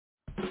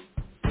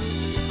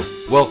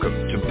Welcome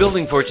to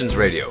Building Fortunes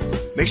Radio.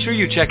 Make sure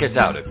you check us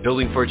out at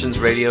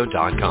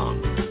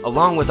buildingfortunesradio.com.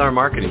 Along with our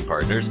marketing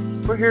partners,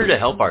 we're here to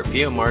help our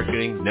PM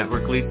Marketing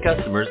Network Lead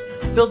customers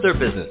build their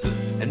businesses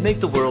and make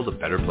the world a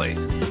better place.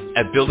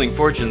 At Building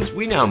Fortunes,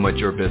 we know how much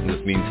your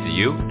business means to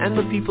you and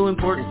the people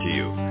important to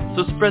you.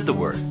 So spread the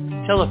word,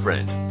 tell a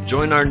friend,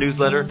 join our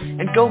newsletter,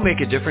 and go make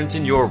a difference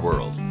in your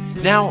world.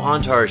 Now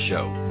on to our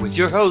show with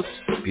your host,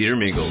 Peter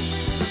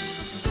Mingils.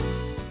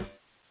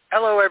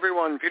 Hello,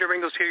 everyone. Peter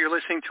Mingils here. You're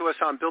listening to us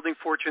on Building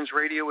Fortunes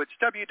Radio. It's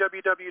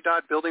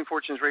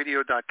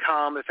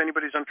www.buildingfortunesradio.com. If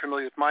anybody's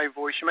unfamiliar with my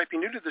voice, you might be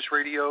new to this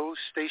radio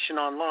station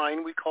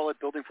online. We call it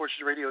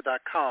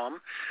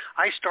buildingfortunesradio.com.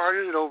 I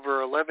started it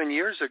over 11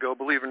 years ago.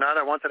 Believe it or not,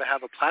 I wanted to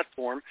have a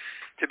platform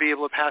to be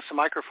able to pass the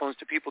microphones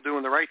to people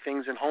doing the right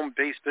things in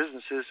home-based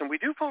businesses. And we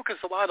do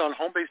focus a lot on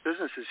home-based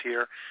businesses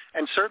here,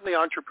 and certainly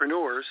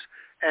entrepreneurs.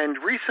 And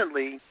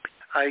recently,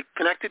 I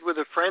connected with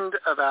a friend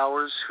of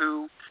ours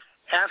who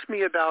asked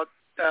me about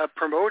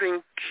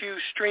promoting Q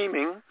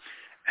streaming,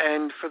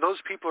 and for those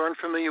people who are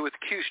unfamiliar with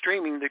Q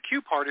streaming, the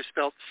Q part is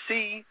spelled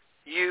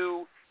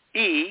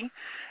C-U-E,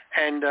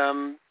 and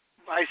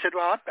I said,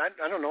 well,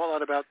 I don't know a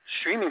lot about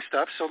streaming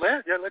stuff, so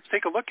let's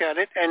take a look at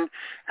it. And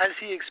as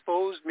he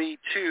exposed me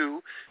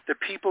to the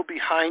people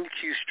behind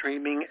Q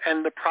streaming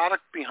and the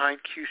product behind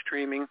Q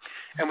streaming,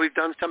 and we've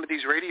done some of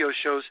these radio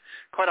shows,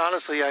 quite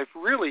honestly,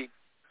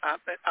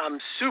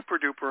 I'm super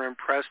duper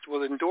impressed.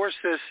 Will endorse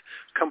this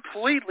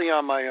completely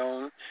on my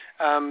own.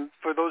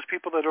 For those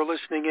people that are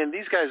listening in,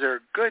 these guys are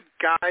good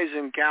guys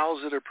and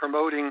gals that are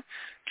promoting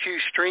Q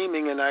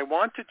streaming, and I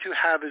wanted to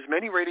have as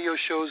many radio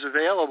shows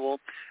available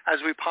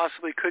as we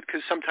possibly could,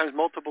 because sometimes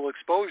multiple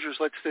exposures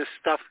lets this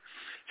stuff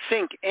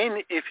sink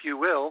in, if you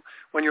will,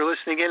 when you're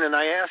listening in. And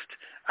I asked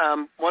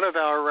one of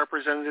our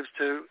representatives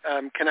to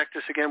connect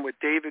us again with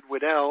David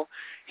Waddell.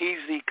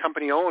 He's the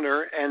company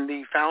owner and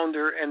the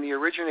founder and the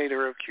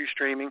originator of Q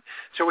streaming.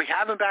 So we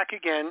have him back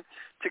again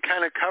to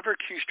kind of cover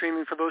Q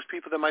streaming for those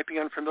people that might be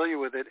unfamiliar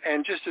with it.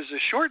 And just as a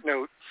short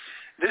note,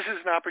 this is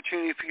an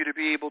opportunity for you to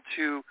be able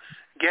to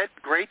get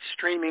great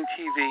streaming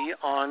TV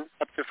on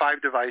up to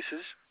 5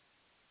 devices.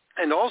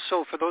 And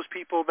also for those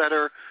people that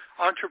are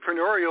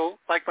entrepreneurial,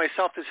 like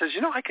myself, that says,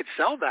 I could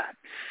sell that.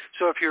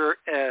 So if you're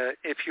an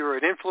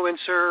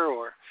influencer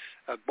or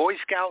a Boy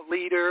Scout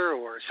leader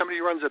or somebody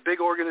who runs a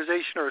big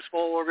organization or a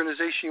small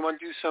organization, you want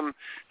to do some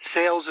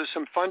sales or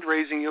some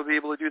fundraising, you'll be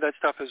able to do that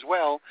stuff as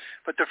well.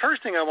 But the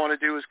first thing I want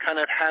to do is kind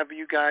of have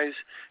you guys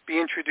be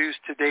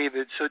introduced to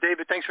David. So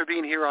David, thanks for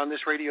being here on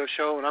this radio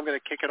show, and I'm going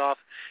to kick it off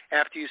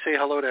after you say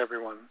hello to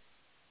everyone.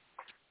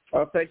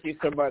 Well, thank you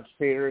so much,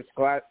 Peter.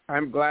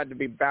 I'm glad to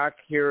be back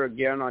here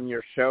again on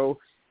your show.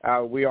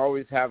 We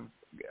always have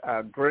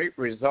great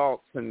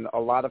results and a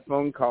lot of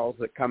phone calls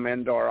that come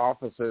into our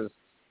offices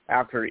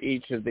after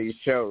each of these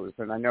shows.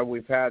 And I know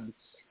we've had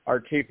our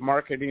Chief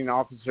Marketing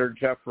Officer,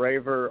 Jeff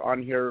Raver,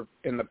 on here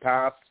in the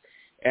past,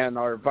 and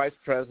our Vice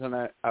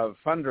President of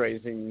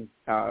Fundraising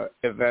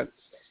Events,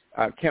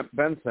 Kemp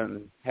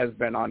Benson, has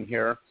been on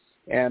here.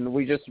 And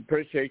we just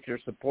appreciate your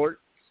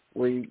support.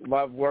 We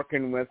love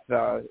working with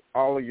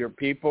all of your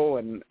people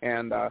and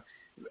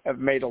have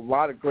made a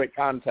lot of great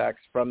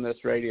contacts from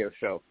this radio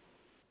show.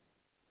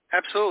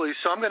 Absolutely.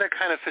 So I'm going to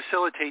kind of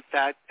facilitate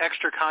that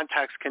extra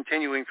contacts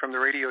continuing from the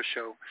radio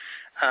show.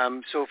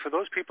 So for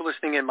those people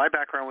listening in, my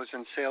background was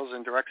in sales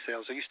and direct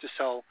sales. I used to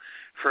sell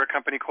for a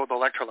company called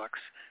Electrolux,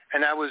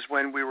 and that was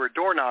when we were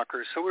door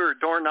knockers. So we were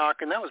door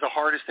knocking. That was the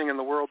hardest thing in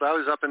the world. I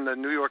was up in the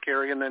New York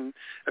area and then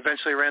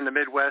eventually ran the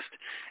Midwest.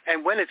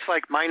 And when it's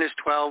like minus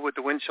 12 with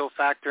the wind chill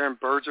factor and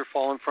birds are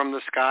falling from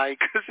the sky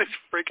because it's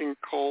freaking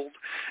cold,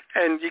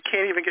 and you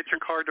can't even get your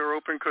car door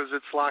open because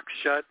it's locked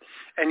shut,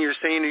 and you're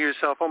saying to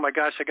yourself, oh, my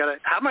gosh,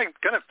 how am I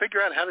going to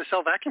figure out how to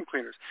sell vacuum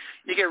cleaners?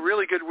 You get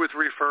really good with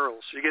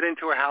referrals. You get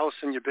into a house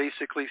and you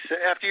basically say,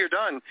 after you're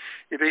done,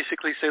 you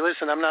basically say,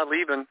 listen, I'm not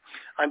leaving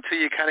until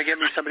you kind of get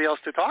me somebody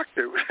else to talk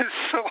to.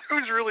 So I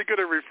was really good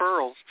at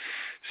referrals.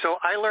 So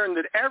I learned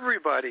that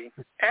everybody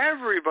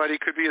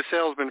could be a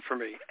salesman for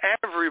me.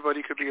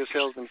 Everybody could be a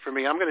salesman for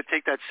me. I'm going to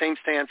take that same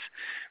stance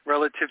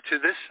relative to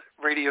this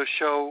radio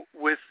show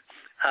with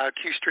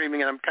Q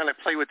streaming, and I'm kind of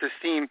play with this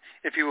theme,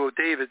 if you will,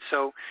 David.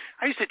 So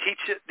I used to teach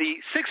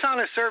the 6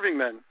 honest serving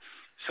men.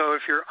 So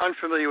if you're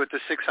unfamiliar with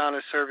the 6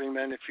 honest serving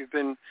men, if you've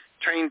been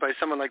trained by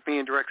someone like me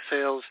in direct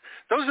sales,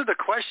 those are the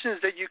questions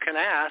that you can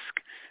ask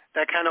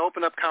that kind of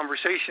open up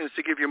conversations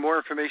to give you more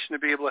information to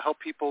be able to help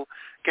people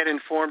get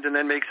informed and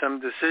then make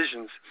some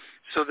decisions.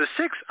 So the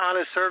 6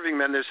 honest serving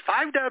men, there's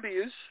 5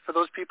 W's for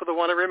those people that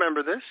want to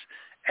remember this,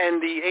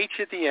 and the H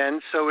at the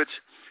end. So it's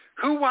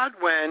who,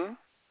 what, when,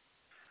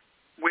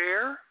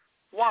 where,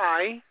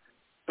 why.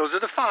 Those are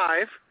the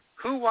 5.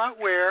 Who, what,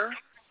 where,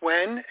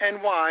 when,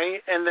 and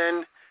why, and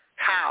then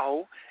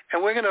how.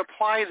 And we're going to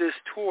apply this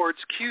towards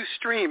Q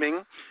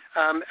streaming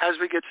as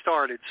we get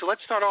started. So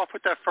let's start off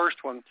with that first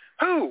one.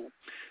 Who?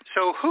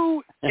 So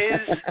who is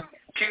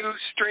Q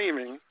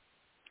streaming?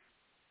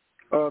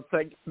 Oh,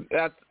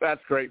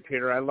 that's great,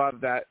 Peter. I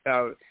love that.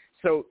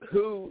 So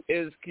who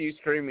is Q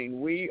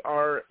Streaming? We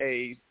are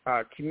a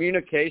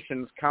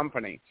communications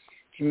company.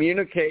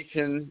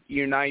 Communication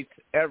Unites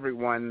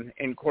Everyone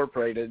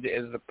Incorporated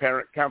is the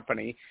parent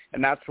company,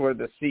 and that's where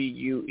the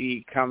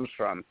CUE comes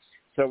from.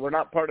 So we're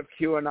not part of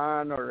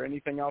QAnon or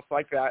anything else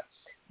like that,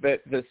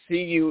 but the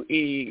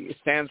CUE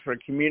stands for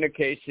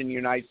Communication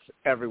Unites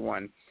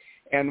Everyone.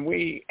 And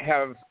we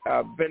have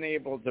been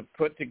able to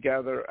put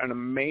together an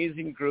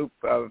amazing group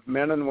of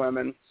men and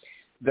women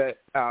that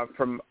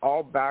from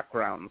all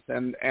backgrounds.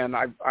 And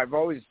I've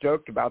always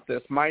joked about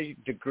this. My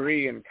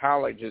degree in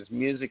college is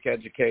music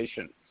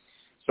education.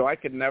 So I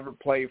could never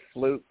play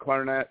flute,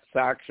 clarinet,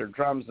 sax, or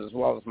drums as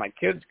well as my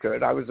kids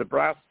could. I was a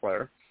brass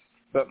player.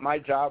 But my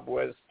job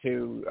was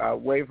to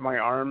wave my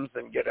arms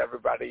and get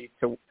everybody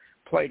to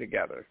play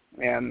together.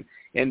 And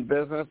in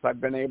business, I've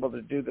been able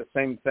to do the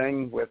same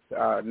thing with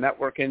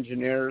network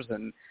engineers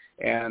and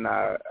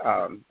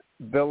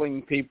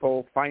billing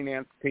people,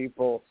 finance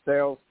people,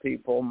 sales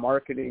people,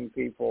 marketing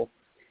people.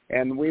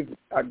 And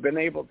I've been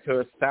able to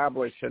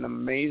establish an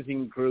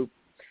amazing group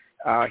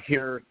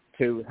here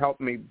to help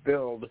me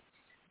build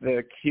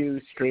the Q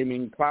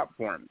streaming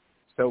platform.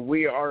 So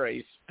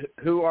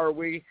who are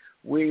we?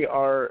 We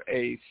are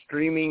a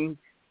streaming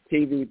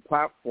TV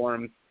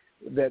platform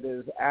that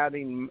is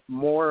adding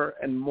more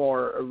and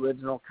more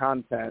original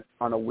content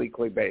on a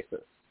weekly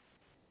basis.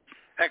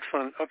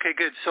 Excellent. Okay,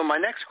 good. So my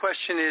next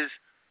question is,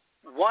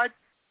 what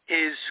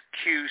is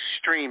Q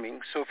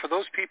Streaming? So for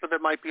those people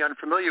that might be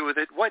unfamiliar with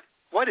it, what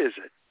is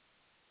it?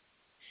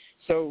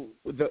 So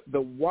the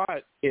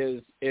what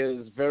is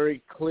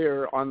very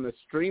clear on the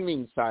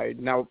streaming side.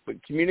 Now,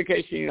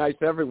 Communication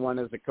Unites Everyone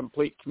is a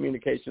complete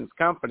communications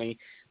company,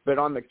 but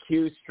on the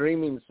Q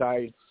streaming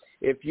side,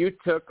 if you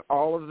took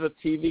all of the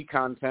TV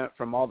content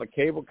from all the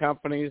cable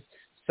companies,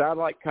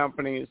 satellite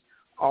companies,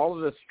 all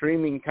of the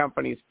streaming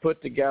companies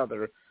put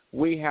together,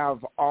 we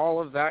have all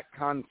of that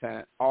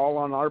content all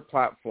on our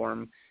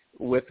platform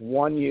with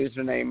one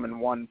username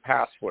and one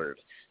password.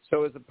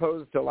 So as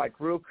opposed to like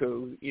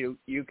Roku,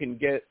 you can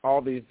get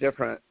all these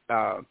different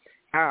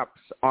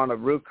apps on a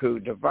Roku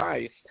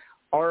device,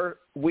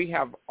 we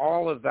have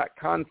all of that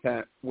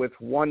content with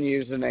one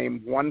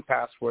username, one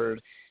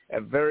password, a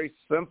very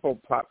simple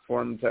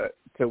platform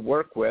to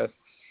work with.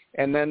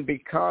 And then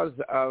because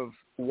of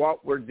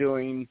what we're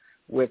doing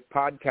with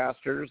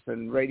podcasters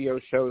and radio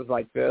shows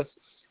like this,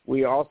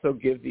 we also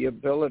give the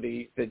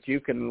ability that you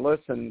can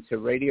listen to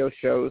radio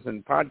shows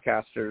and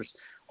podcasters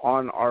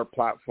on our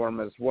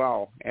platform as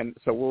well. And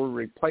so we're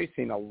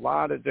replacing a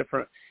lot of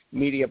different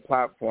media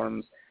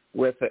platforms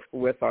with a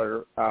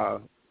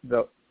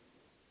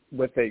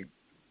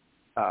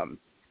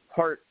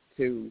heart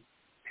to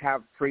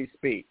have free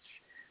speech.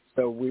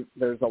 So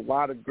there's a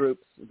lot of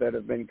groups that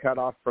have been cut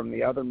off from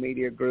the other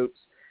media groups,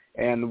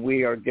 and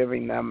we are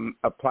giving them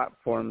a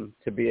platform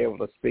to be able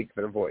to speak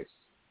their voice.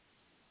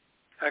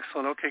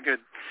 Excellent. Okay, good.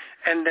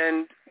 And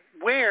then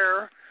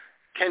where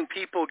can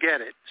people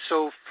get it?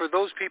 So for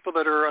those people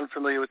that are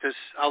unfamiliar with this,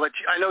 I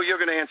know you're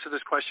going to answer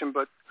this question,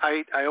 but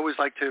I always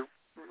like to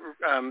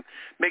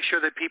make sure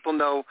that people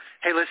know,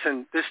 hey,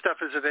 listen, this stuff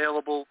is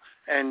available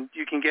and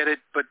you can get it,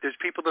 but there's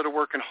people that are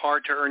working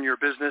hard to earn your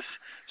business.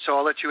 So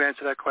I'll let you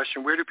answer that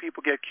question. Where do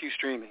people get Q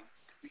Streaming?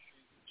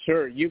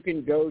 Sure. You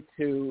can go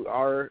to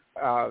our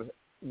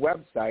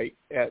website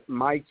at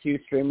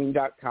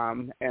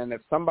myqstreaming.com, and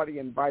if somebody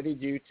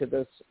invited you to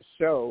this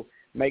show,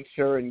 make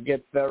sure and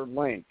get their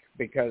link,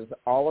 because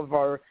all of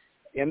our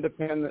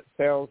independent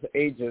sales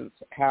agents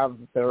have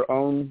their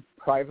own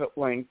private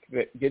link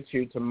that gets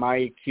you to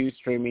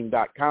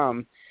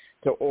myqstreaming.com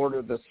to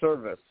order the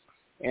service.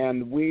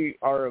 And we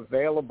are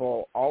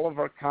available. All of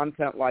our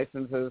content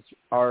licenses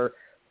are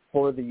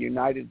for the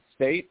United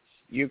States.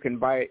 You can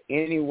buy it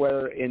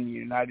anywhere in the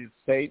United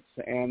States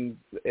and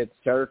its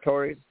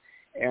territories.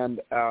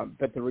 And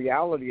but the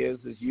reality is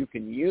you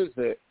can use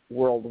it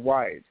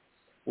worldwide.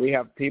 We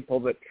have people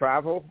that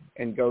travel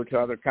and go to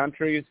other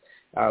countries,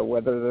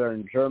 whether they're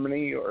in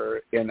Germany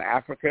or in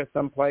Africa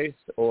someplace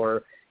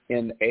or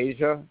in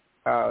Asia.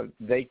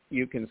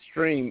 You can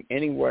stream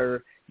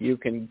anywhere you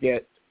can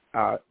get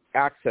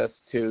access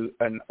to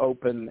an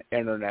open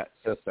internet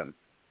system.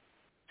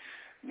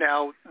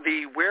 Now,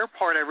 the where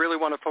part I really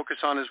want to focus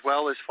on as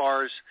well, as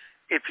far as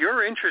if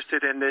you're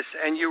interested in this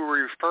and you were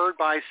referred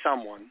by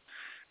someone,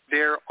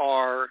 there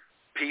are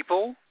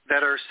people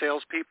that are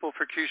salespeople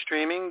for Q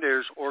Streaming.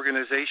 There's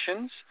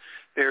organizations.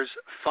 There's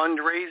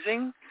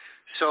fundraising.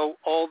 So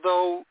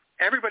although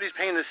everybody's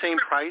paying the same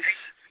price,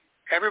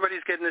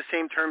 everybody's getting the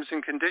same terms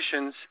and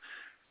conditions,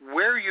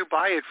 where you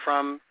buy it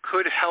from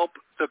could help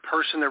the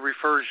person that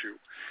refers you.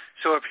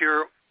 So if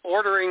you're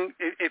ordering,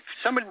 if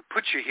someone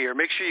puts you here,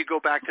 make sure you go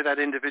back to that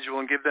individual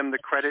and give them the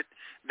credit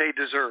they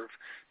deserve,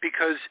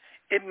 because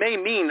it may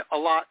mean a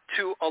lot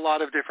to a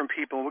lot of different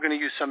people. And we're going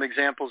to use some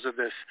examples of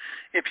this.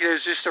 If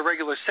there's just a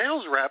regular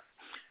sales rep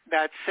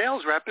that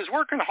sales rep is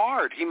working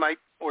hard. He might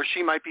or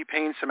she might be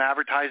paying some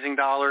advertising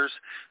dollars.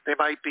 They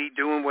might be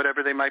doing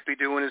whatever they might be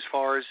doing as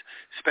far as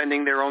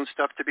spending their own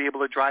stuff to be able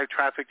to drive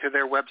traffic to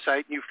their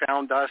website. You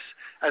found us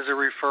as a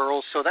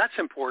referral, so that's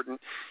important.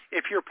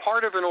 If you're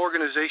part of an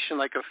organization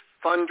like a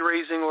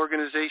fundraising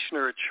organization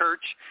or a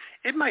church,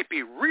 it might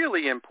be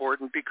really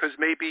important because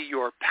maybe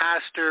your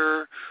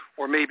pastor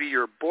or maybe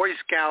your Boy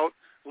Scout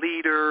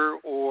leader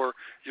or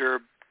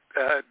your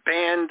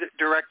band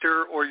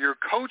director or your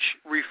coach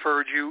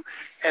referred you,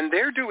 and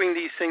they're doing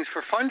these things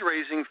for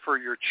fundraising for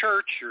your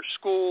church, your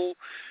school,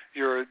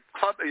 your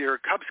club, your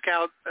Cub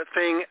Scout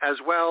thing as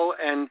well.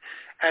 And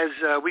as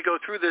we go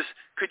through this,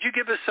 could you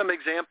give us some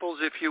examples,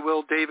 if you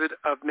will, David,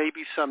 of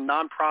maybe some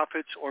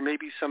nonprofits or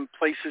maybe some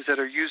places that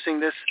are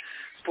using this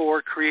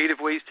for creative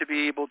ways to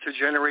be able to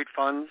generate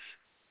funds?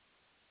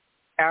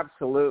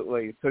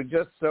 Absolutely. So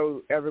just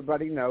so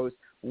everybody knows,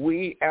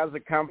 we as a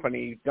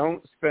company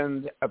don't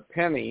spend a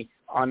penny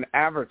on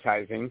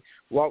advertising.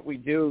 What we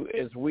do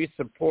is we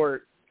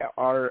support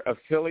our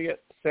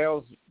affiliate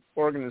sales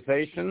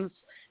organizations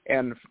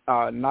and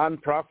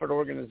nonprofit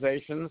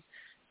organizations.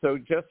 So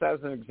just as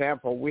an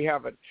example, we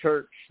have a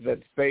church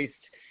that's based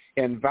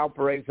in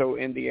Valparaiso,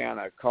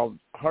 Indiana, called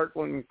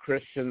Heartland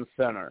Christian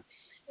Center.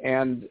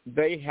 And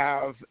they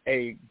have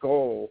a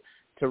goal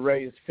to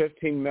raise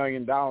 $15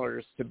 million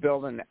to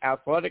build an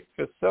athletic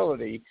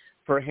facility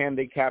for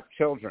handicapped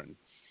children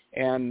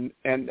and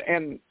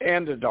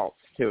adults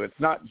too. It's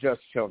not just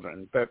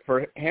children, but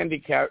for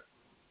handicapped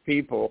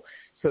people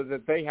so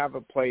that they have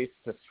a place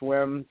to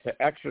swim, to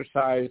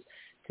exercise,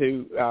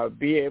 to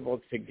be able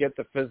to get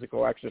the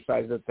physical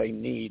exercise that they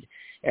need.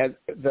 And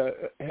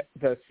the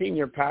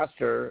senior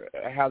pastor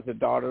has a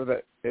daughter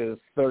that is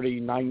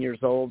 39 years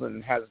old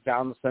and has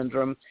Down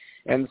syndrome,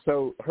 and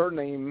so her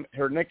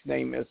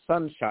nickname is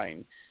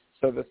Sunshine.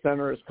 So the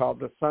center is called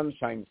the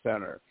Sunshine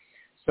Center.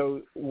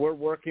 So we're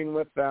working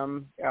with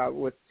them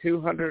with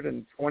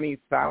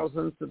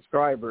 220,000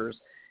 subscribers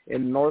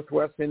in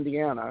Northwest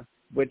Indiana,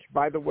 which,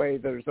 by the way,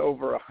 there's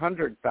over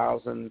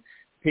 100,000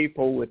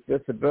 people with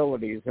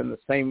disabilities in the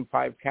same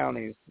 5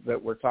 counties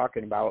that we're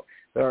talking about.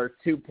 There are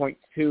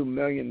 2.2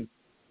 million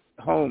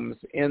homes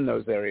in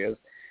those areas,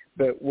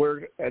 but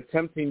we're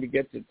attempting to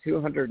get to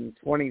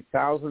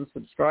 220,000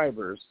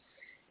 subscribers.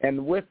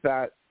 And with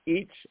that,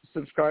 each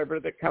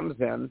subscriber that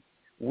comes in,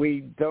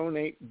 we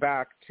donate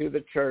back to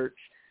the church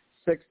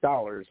 $6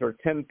 or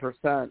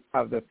 10%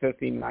 of the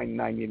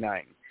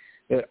 $59.99.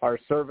 Our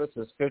service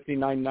is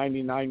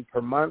 $59.99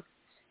 per month,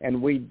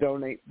 and we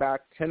donate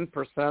back 10%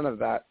 of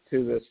that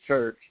to this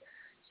church.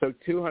 So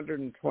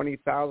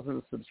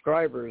 220,000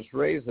 subscribers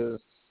raises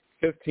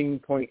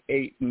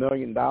 $15.8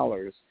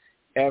 million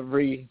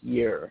every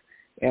year.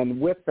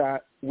 And with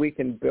that, we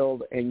can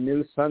build a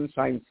new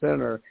Sunshine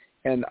Center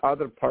in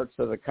other parts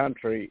of the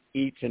country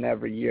each and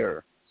every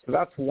year. So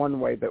that's one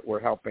way that we're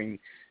helping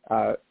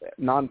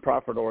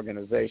nonprofit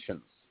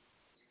organizations.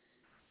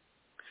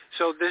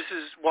 So this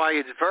is why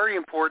it's very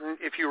important,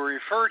 if you were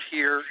referred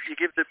here, you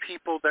give the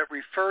people that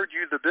referred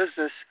you the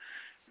business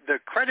the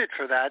credit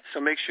for that.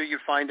 So make sure you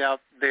find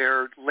out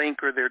their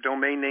link or their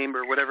domain name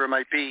or whatever it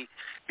might be,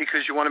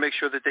 because you want to make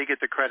sure that they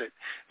get the credit.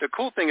 The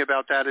cool thing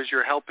about that is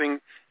you're helping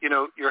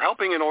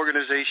an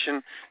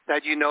organization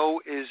that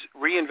is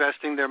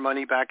reinvesting their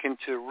money back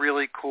into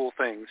really cool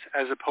things,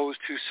 as opposed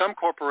to some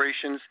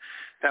corporations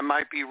that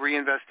might be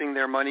reinvesting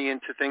their money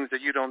into things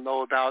that you don't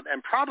know about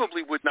and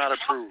probably would not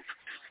approve.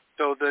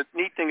 So the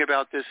neat thing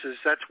about this is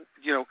that's,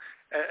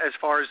 as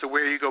far as the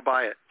where you go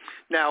buy it.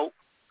 Now,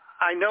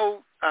 I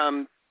know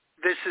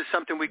this is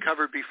something we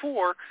covered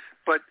before,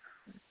 but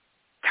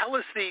tell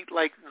us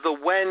the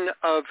when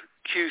of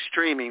Q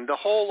streaming, the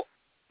whole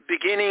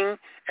beginning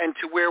and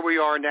to where we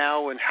are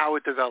now and how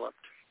it developed.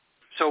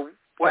 So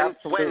when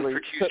for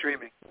Q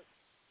streaming?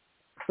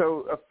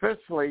 So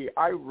officially,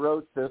 I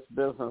wrote this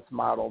business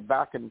model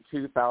back in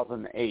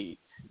 2008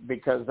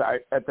 because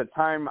at the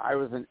time I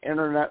was an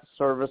internet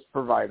service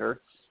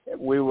provider.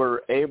 We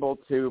were able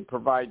to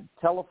provide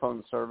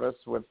telephone service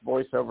with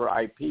voice over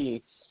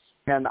IP,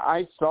 and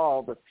I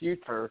saw the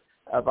future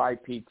of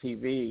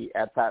IPTV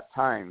at that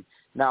time.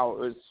 Now, it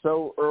was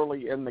so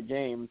early in the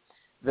game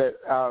that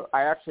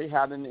I actually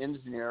had an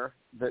engineer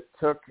that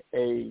took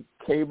a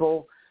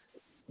cable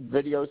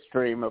video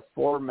stream of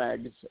 4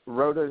 megs,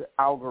 wrote an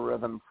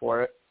algorithm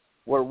for it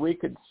where we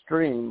could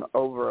stream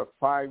over a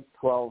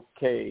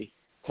 512K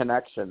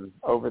connection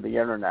over the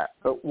internet.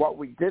 But what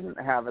we didn't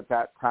have at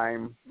that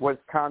time was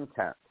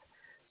content.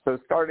 So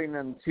starting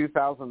in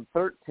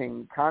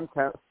 2013,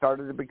 content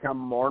started to become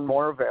more and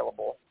more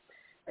available.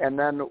 And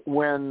then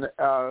when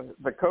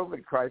the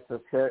COVID crisis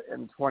hit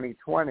in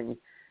 2020,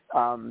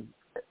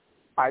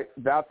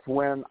 that's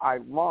when I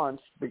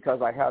launched,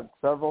 because I had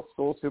several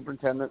school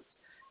superintendents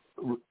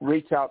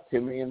reach out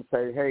to me and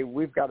say, hey,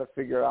 we've got to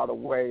figure out a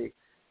way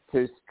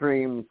to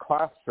stream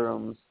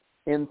classrooms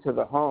into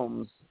the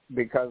homes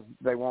because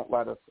they won't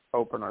let us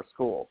open our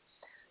school.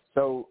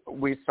 So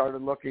we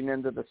started looking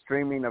into the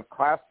streaming of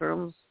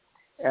classrooms,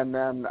 and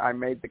then I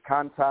made the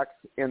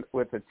contacts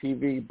with the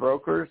TV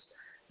brokers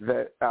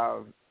that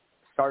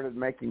started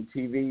making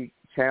TV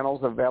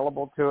channels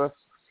available to us.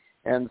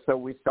 And so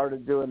we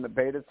started doing the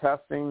beta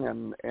testing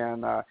and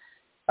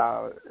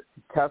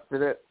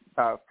tested it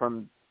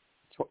from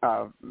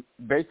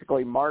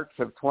basically March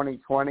of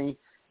 2020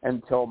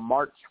 until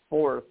March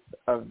 4th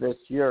of this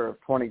year of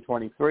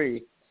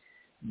 2023.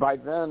 By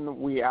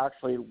then, we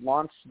actually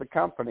launched the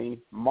company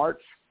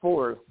March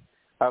 4th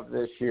of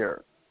this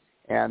year.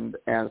 And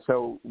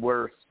so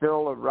we're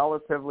still a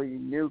relatively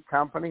new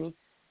company,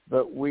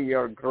 but we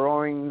are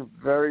growing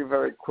very,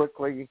 very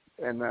quickly,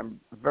 and I'm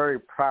very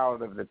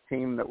proud of the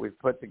team that we've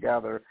put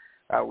together.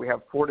 We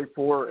have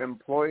 44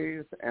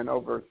 employees and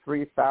over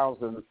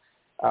 3,000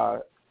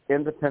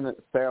 independent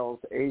sales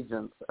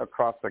agents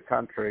across the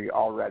country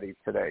already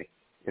today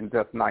in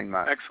just 9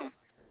 months.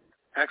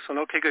 Excellent.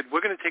 Okay, good.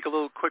 We're going to take a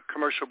little quick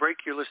commercial break.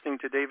 You're listening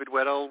to David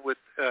Weddell with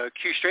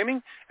Q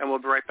Streaming, and we'll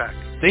be right back.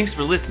 Thanks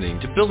for listening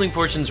to Building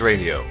Fortunes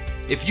Radio.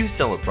 If you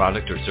sell a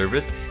product or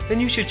service, then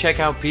you should check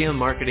out PM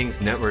Marketing's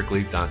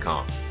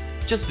NetworkLeads.com.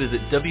 Just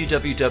visit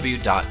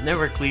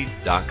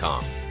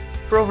www.networkleads.com.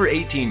 For over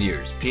 18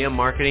 years, PM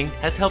Marketing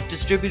has helped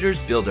distributors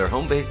build their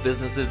home-based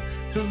businesses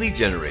through lead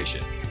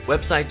generation,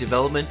 website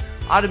development,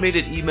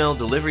 automated email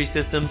delivery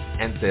systems,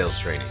 and sales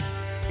training.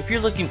 If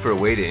you're looking for a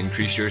way to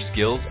increase your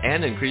skills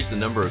and increase the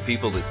number of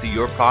people that see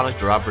your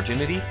product or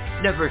opportunity,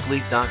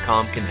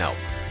 NetworkLeads.com can help.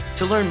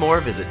 To learn more,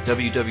 visit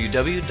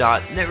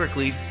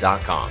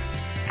www.networkleads.com.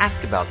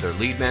 Ask about their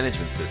lead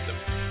management system,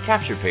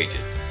 capture pages,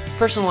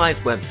 personalized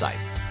website,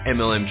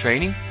 MLM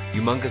training,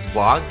 humongous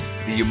blog,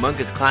 the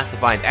humongous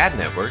classified ad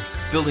network,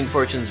 Building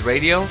Fortunes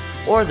Radio,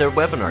 or their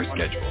webinar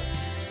schedule.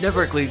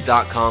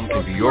 NetworkLeads.com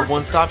can be your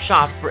one-stop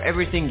shop for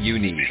everything you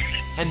need.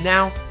 And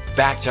now,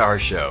 back to our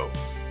show.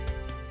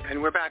 And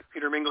we're back,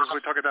 Peter Mingils.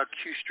 We're talking about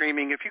Q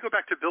Streaming. If you go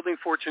back to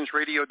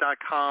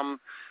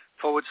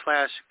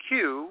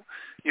buildingfortunesradio.com/Q,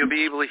 you'll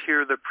be able to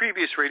hear the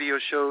previous radio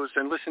shows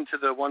and listen to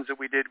the ones that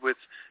we did with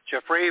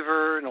Jeff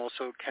Raver and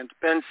also Kent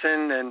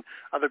Benson and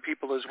other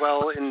people as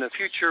well. In the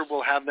future,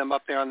 we'll have them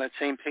up there on that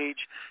same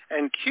page.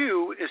 And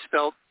Q is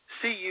spelled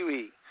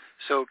C-U-E.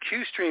 So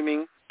Q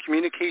Streaming,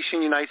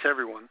 communication unites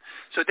everyone.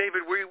 So,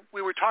 David,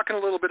 we were talking a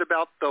little bit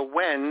about the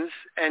whens,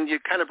 and you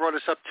kind of brought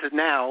us up to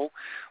now.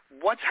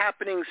 What's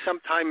happening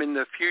sometime in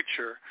the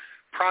future?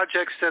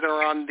 Projects that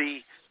are on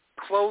the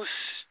close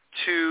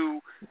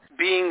to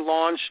being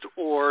launched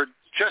or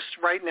just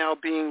right now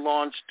being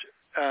launched,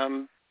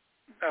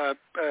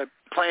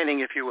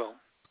 planning, if you will.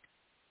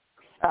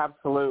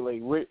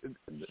 Absolutely.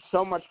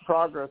 So much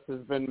progress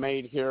has been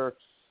made here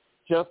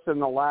just in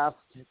the last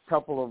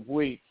couple of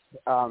weeks.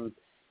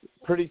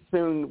 Pretty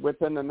soon,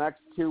 within the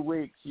next 2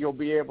 weeks, you'll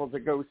be able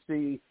to go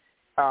see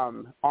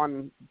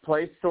on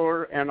Play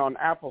Store and on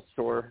Apple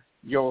Store,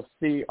 you'll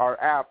see our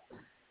app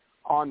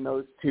on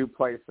those two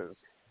places.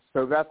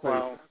 So that's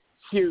a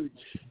huge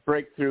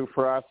breakthrough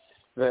for us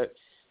that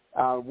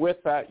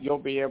with that, you'll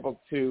be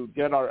able to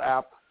get our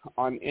app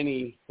on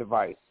any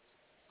device.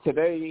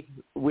 Today,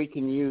 we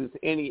can use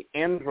any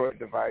Android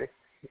device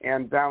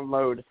and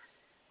download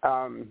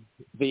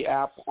the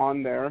app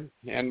on there.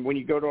 And when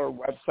you go to our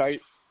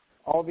website,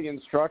 all the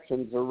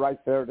instructions are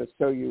right there to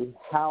show you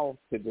how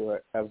to do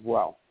it as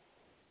well.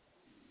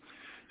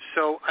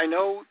 So I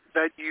know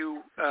that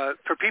you,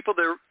 for people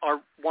that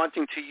are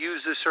wanting to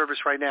use this service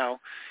right now,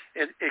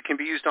 it can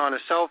be used on a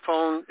cell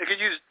phone. It can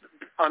be used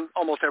on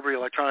almost every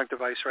electronic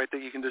device, right,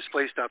 that you can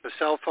display stuff. A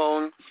cell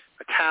phone,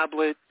 a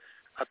tablet,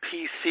 a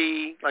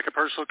PC, like a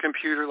personal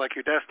computer, like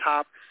your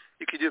desktop.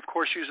 You could, of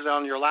course, use it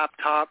on your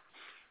laptop.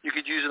 You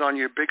could use it on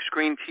your big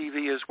screen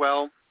TV as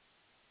well,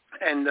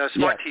 and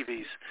smart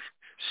TVs.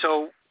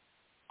 So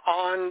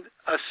on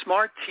a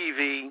smart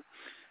TV,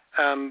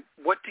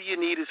 what do you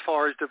need as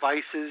far as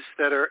devices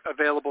that are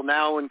available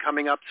now and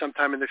coming up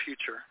sometime in the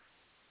future?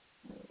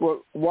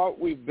 Well, what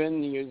we've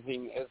been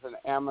using is an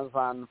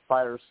Amazon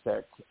Fire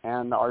Stick,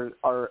 and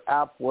our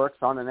app works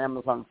on an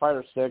Amazon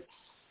Fire Stick.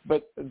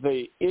 But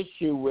the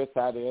issue with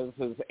that is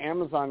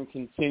Amazon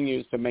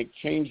continues to make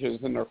changes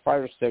in their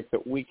Fire Stick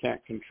that we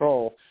can't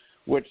control,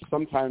 which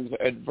sometimes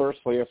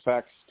adversely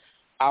affects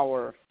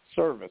our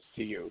service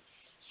to you.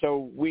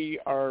 So we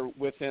are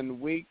within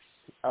weeks.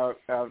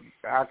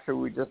 Actually,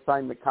 we just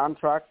signed the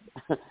contract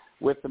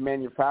with the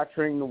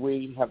manufacturing.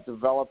 We have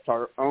developed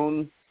our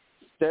own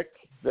stick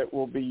that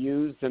will be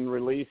used and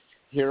released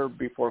here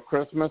before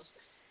Christmas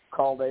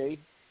called a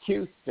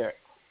Q Stick.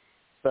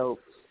 So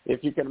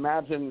if you can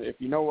imagine, if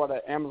you know what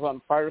an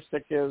Amazon Fire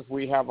Stick is,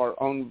 we have our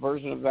own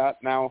version of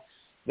that now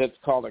that's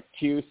called a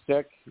Q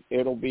Stick.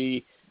 It'll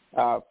be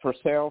for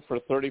sale for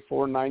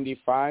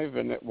 $34.95,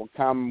 and it will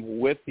come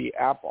with the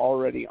app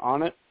already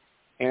on it,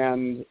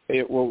 and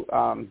it will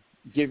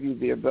give you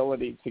the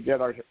ability to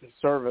get our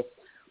service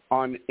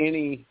on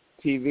any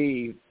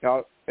TV.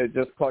 It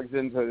just plugs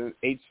into an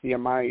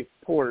HDMI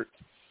port,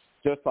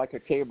 just like a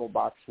cable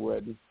box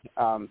would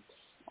on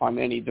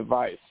any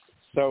device.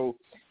 So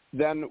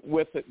then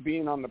with it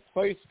being on the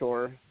Play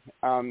Store,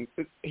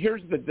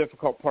 here's the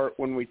difficult part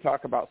when we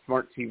talk about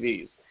smart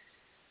TVs.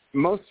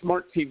 Most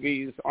smart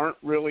TVs aren't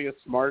really as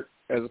smart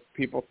as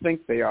people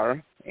think they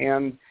are.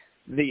 and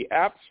the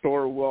App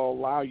Store will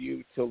allow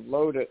you to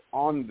load it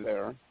on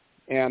there,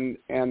 and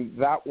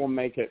that will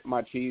make it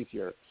much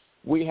easier.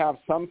 We have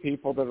some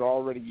people that are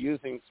already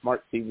using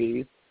smart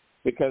TVs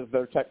because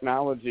they're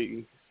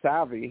technology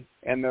savvy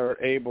and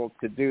they're able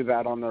to do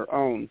that on their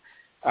own.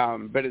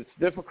 But it's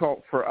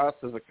difficult for us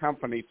as a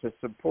company to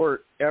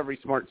support every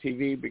smart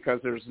TV because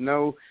there's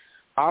no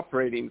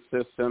operating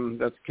system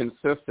that's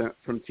consistent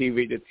from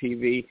TV to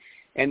TV,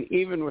 and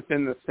even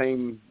within the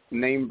same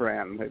name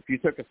brand. If you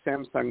took a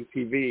Samsung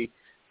TV,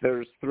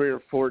 there's 3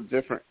 or 4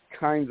 different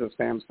kinds of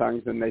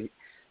Samsungs, and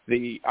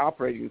the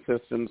operating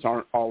systems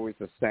aren't always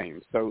the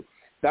same. So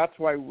that's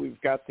why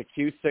we've got the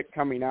Q-Stick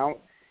coming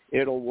out.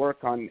 It'll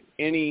work on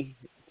any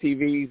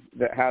TV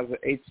that has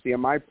an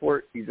HDMI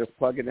port. You just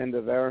plug it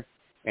into there,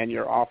 and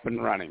you're off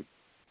and running.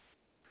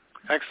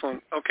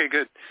 Excellent. Okay,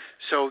 good.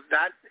 So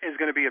that is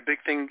going to be a big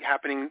thing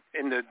happening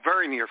in the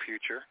very near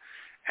future.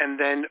 And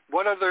then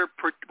what other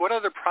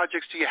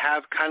projects do you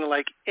have kind of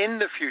like in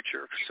the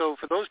future? So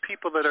for those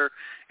people that are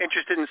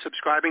interested in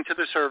subscribing to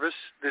the service,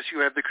 you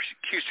have the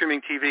Q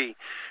Streaming TV.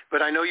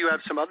 But I know you have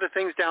some other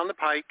things down the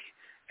pike.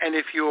 And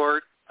if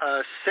you're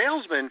a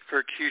salesman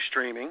for Q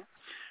Streaming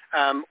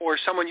or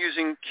someone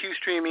using Q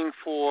Streaming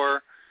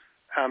for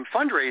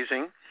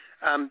fundraising,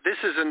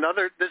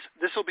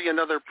 this will be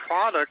another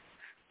product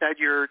that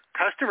your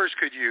customers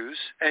could use,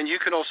 and you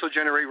can also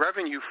generate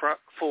revenue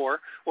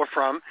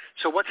from.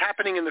 So what's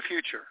happening in the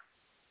future?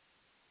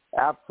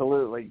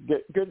 Absolutely.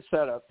 Good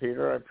setup,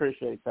 Peter. I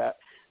appreciate that.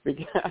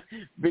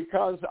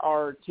 Because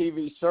our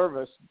TV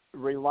service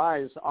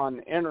relies on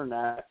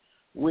Internet,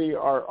 we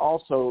are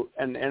also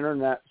an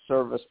Internet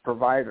service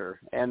provider,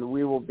 and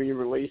we will be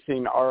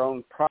releasing our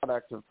own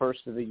product the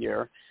first of the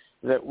year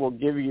that will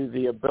give you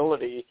the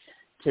ability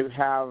to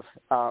have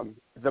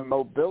the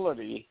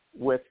mobility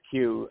with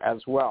Q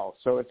as well.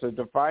 So it's a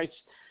device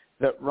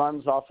that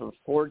runs off of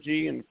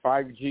 4G and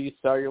 5G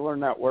cellular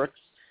networks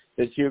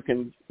that you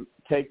can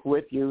take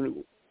with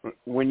you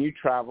when you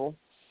travel.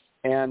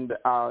 And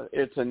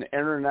it's an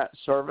Internet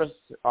service.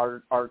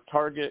 Our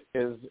target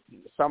is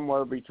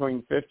somewhere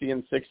between $50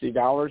 and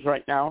 $60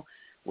 right now.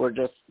 We're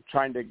just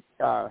trying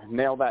to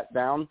nail that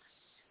down.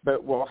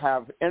 But we'll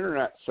have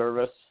Internet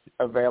service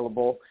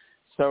available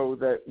so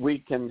that we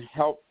can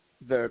help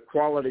the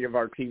quality of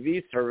our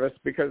TV service,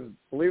 because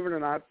believe it or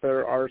not,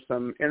 there are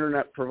some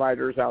Internet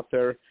providers out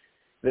there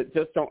that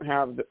just don't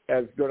have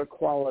as good a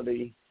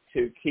quality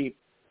to keep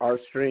our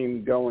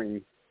stream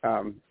going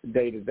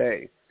day to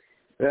day.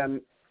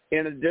 Then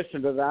in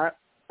addition to that,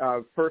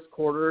 first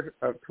quarter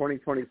of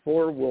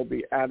 2024, we'll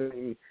be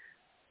adding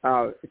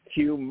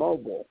Q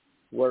Mobile,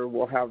 where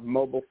we'll have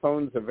mobile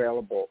phones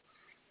available.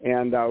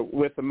 And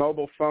with the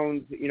mobile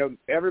phones,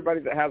 everybody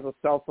that has a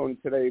cell phone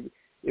today,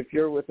 if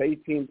you're with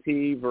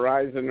AT&T,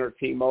 Verizon, or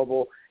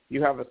T-Mobile,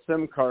 you have a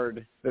SIM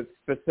card that's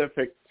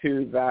specific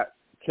to that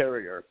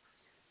carrier.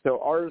 So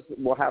ours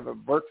will have a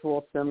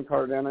virtual SIM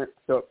card in it,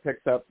 so it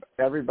picks up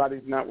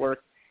everybody's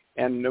network,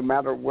 and no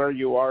matter where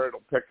you are,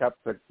 it'll pick up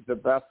the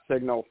best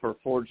signal for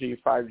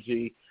 4G,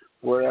 5G,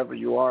 wherever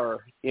you are,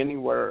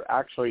 anywhere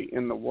actually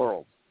in the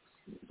world.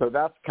 So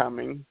that's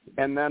coming.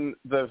 And then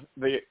the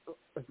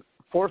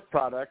fourth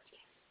product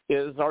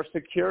is our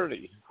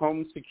security,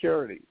 home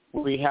security.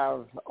 We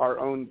have our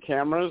own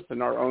cameras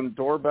and our own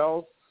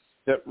doorbells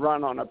that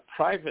run on a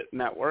private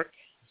network,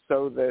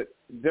 so that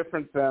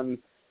different than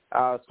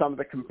some of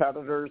the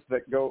competitors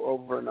that go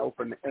over an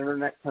open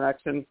internet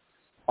connection,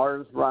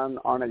 ours run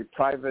on a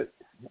private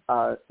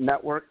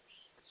network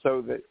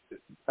so that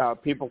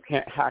people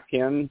can't hack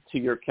into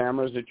your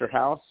cameras at your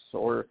house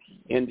or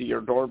into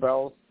your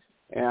doorbells,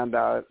 and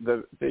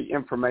the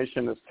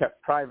information is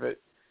kept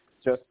private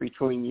just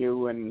between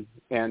you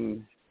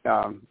and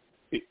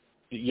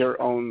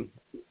your own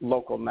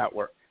local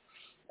network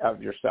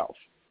of yourself.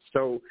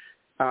 So,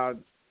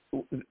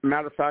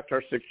 matter of fact,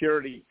 our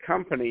security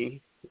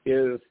company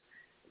is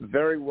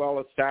very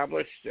well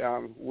established.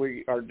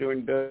 We are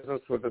doing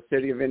business with the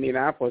city of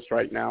Indianapolis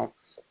right now,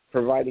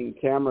 providing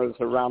cameras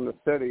around the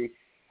city,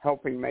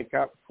 helping make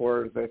up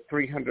for the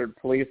 300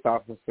 police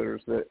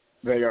officers that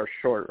they are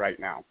short right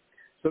now.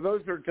 So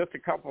those are just a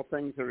couple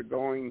things that are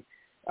going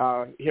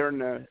here in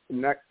the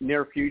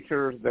near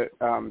future, that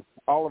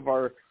all of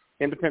our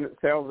independent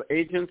sales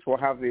agents will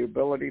have the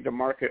ability to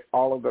market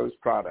all of those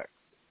products.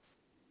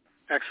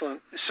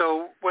 Excellent.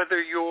 So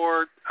whether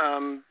you're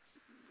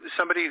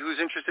somebody who's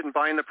interested in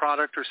buying the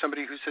product or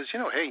somebody who says,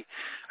 hey,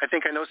 I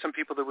think I know some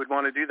people that would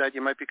want to do that,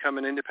 you might become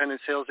an independent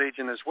sales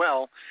agent as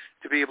well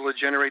to be able to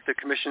generate the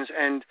commissions.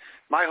 And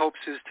my hopes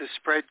is to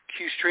spread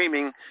Q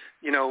Streaming,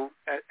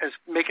 as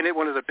making it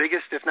one of the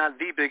biggest, if not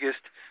the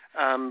biggest,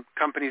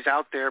 companies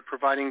out there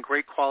providing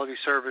great quality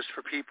service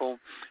for people,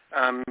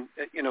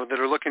 that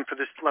are looking for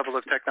this level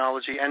of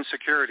technology and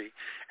security.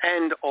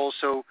 And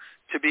also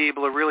to be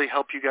able to really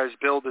help you guys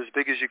build as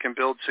big as you can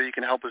build so you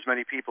can help as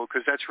many people,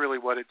 because that's really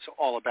what it's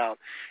all about.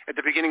 At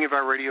the beginning of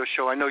our radio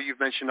show, I know you've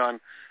mentioned on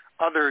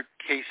other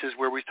cases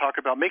where we talk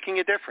about making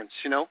a difference,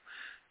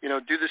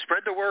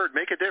 spread the word,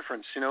 make a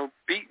difference,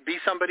 be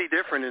somebody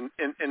different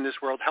in this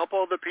world, help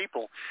all the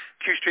people.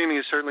 Q Streaming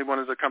is certainly one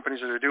of the companies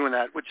that are doing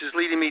that, which is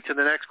leading me to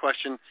the next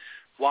question.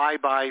 Why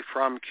buy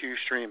from Q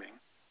Streaming?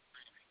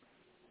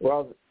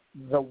 Well,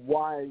 the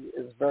why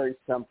is very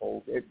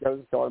simple. It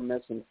goes to our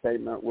mission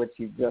statement, which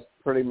you just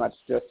pretty much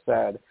just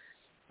said,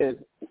 is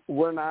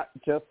we're not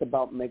just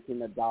about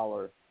making a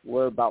dollar.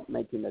 We're about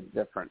making a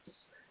difference.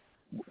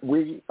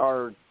 We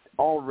are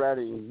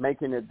already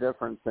making a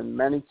difference in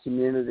many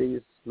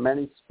communities,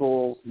 many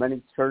schools,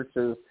 many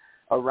churches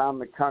around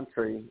the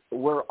country.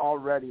 We're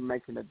already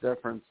making a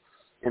difference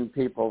in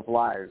people's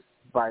lives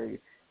by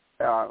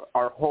our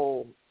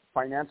whole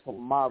financial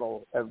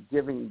model of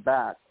giving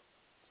back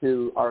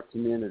to our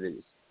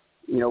communities.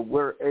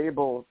 We're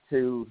able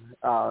to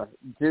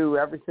do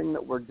everything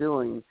that we're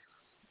doing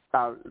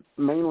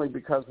mainly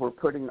because we're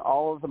putting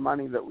all of the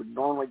money that would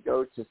normally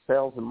go to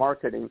sales and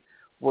marketing,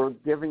 we're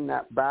giving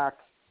that back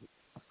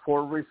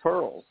for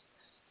referrals.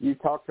 You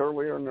talked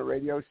earlier in the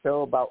radio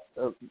show about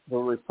the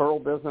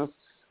referral business.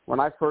 When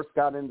I first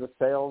got into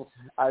sales,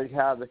 I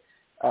had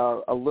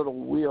a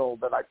little wheel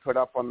that I put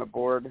up on the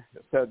board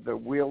that said the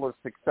wheel of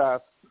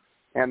success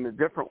and the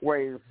different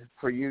ways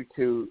for you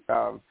to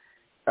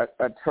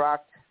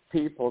attract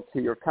people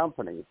to your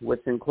company,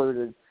 which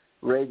included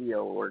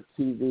radio or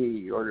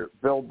TV or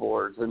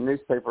billboards and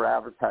newspaper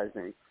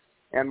advertising.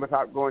 And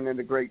without going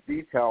into great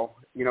detail,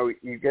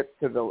 you get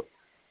to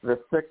the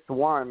sixth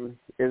one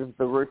is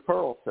the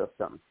referral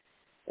system.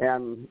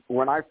 And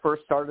when I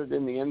first started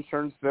in the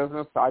insurance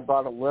business, I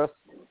bought a list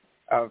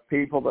of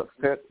people that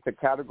fit the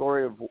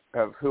category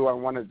of who I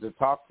wanted to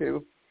talk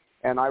to,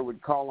 and I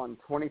would call on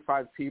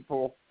 25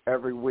 people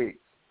every week.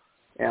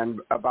 And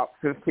about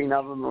 15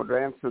 of them would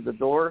answer the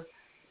door.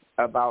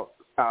 About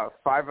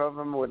 5 of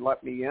them would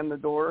let me in the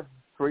door.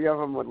 3 of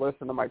them would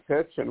listen to my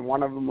pitch, and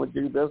 1 of them would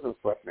do business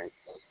with me.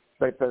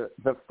 But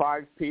the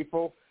 5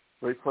 people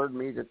referred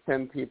me to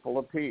 10 people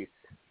apiece.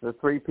 The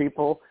 3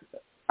 people,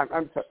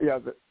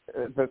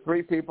 the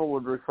 3 people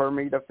would refer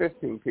me to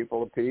 15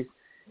 people apiece,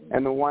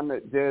 and the one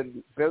that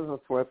did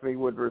business with me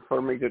would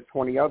refer me to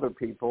 20 other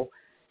people.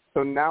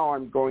 So now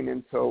I'm going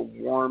into a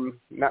warm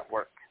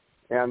network.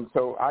 And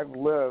so I've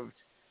lived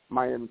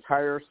my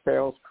entire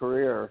sales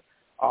career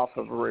off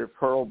of a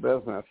referral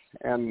business,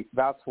 and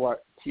that's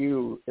what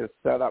Q is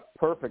set up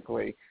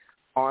perfectly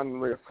on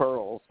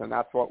referrals, and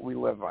that's what we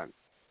live on.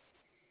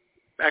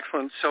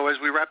 Excellent. So as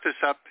we wrap this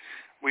up,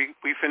 we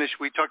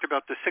talked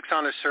about the 6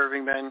 honest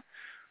serving men,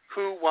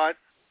 who, what,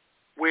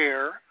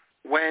 where,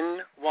 when,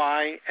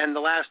 why, and the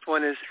last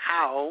one is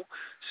how.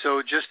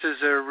 So just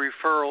as a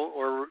referral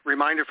or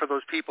reminder for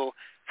those people,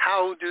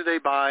 how do they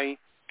buy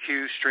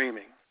Q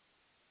Streaming?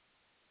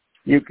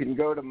 You can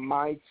go to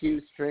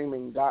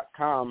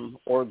myqstreaming.com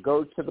or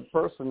go to the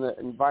person that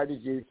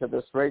invited you to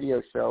this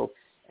radio show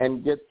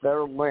and get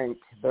their link,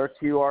 their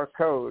QR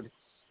code,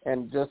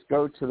 and just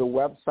go to the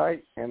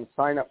website and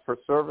sign up for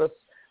service.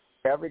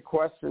 Every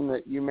question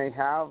that you may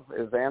have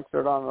is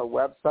answered on the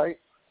website,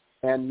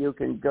 and you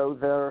can go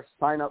there,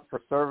 sign up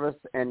for service,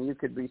 and you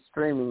could be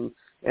streaming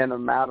in a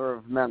matter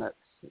of minutes.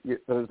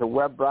 There's a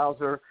web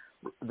browser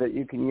that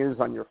you can use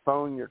on your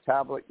phone, your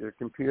tablet, your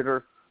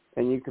computer,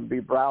 and you can be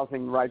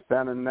browsing right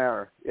then and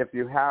there. If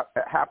you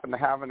happen to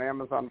have an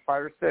Amazon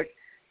Fire Stick,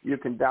 you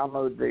can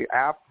download the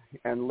app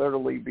and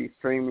literally be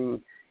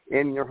streaming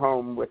in your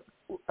home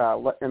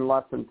in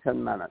less than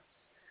 10 minutes.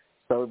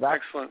 So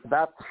that's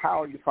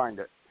how you find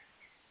it.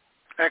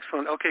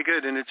 Excellent. Okay,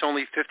 good. And it's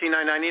only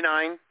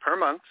 $59.99 per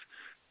month.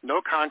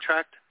 No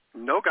contract,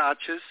 no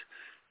gotchas.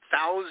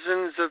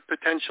 Thousands of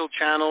potential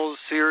channels,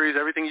 series,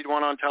 everything you'd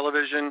want on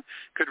television.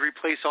 Could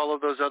replace all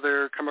of those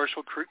other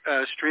commercial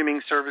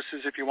streaming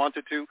services if you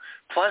wanted to,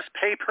 plus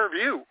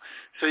pay-per-view.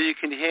 So you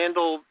can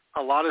handle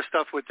a lot of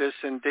stuff with this.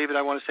 And David,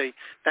 I want to say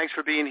thanks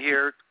for being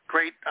here.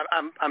 Great.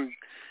 I've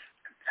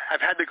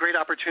had the great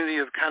opportunity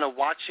of kind of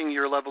watching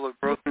your level of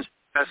growth and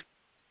success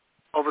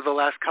over the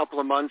last couple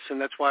of months, and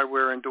that's why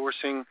we're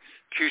endorsing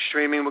Q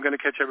Streaming. We're going to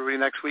catch everybody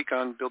next week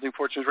on Building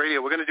Fortunes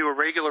Radio. We're going to do a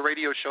regular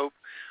radio show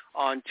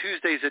on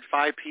Tuesdays at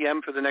 5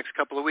 p.m. for the next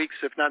couple of weeks,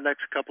 if not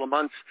next couple of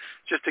months,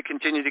 just to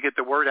continue to get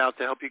the word out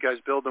to help you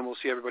guys build, and we'll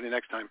see everybody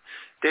next time.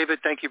 David,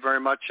 thank you very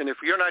much. And if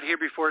you're not here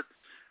before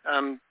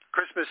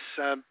Christmas,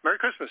 Merry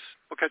Christmas.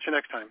 We'll catch you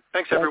next time.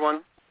 Thanks,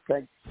 everyone.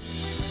 Thanks.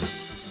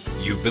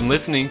 You've been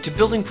listening to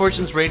Building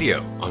Fortunes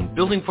Radio on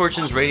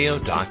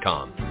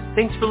buildingfortunesradio.com.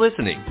 Thanks for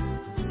listening.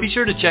 Be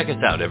sure to check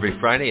us out every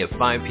Friday at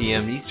 5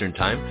 p.m. Eastern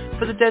Time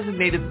for the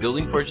designated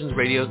Building Fortunes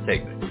Radio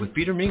segment with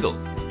Peter Mingils.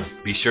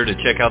 Be sure to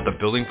check out the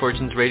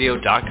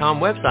buildingfortunesradio.com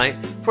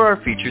website for our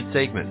featured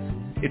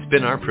segments. It's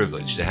been our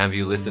privilege to have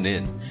you listen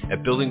in.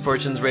 At Building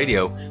Fortunes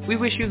Radio, we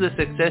wish you the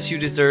success you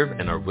deserve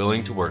and are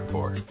willing to work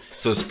for.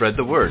 So spread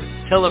the word,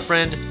 tell a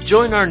friend,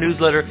 join our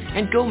newsletter,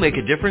 and go make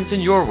a difference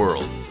in your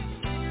world.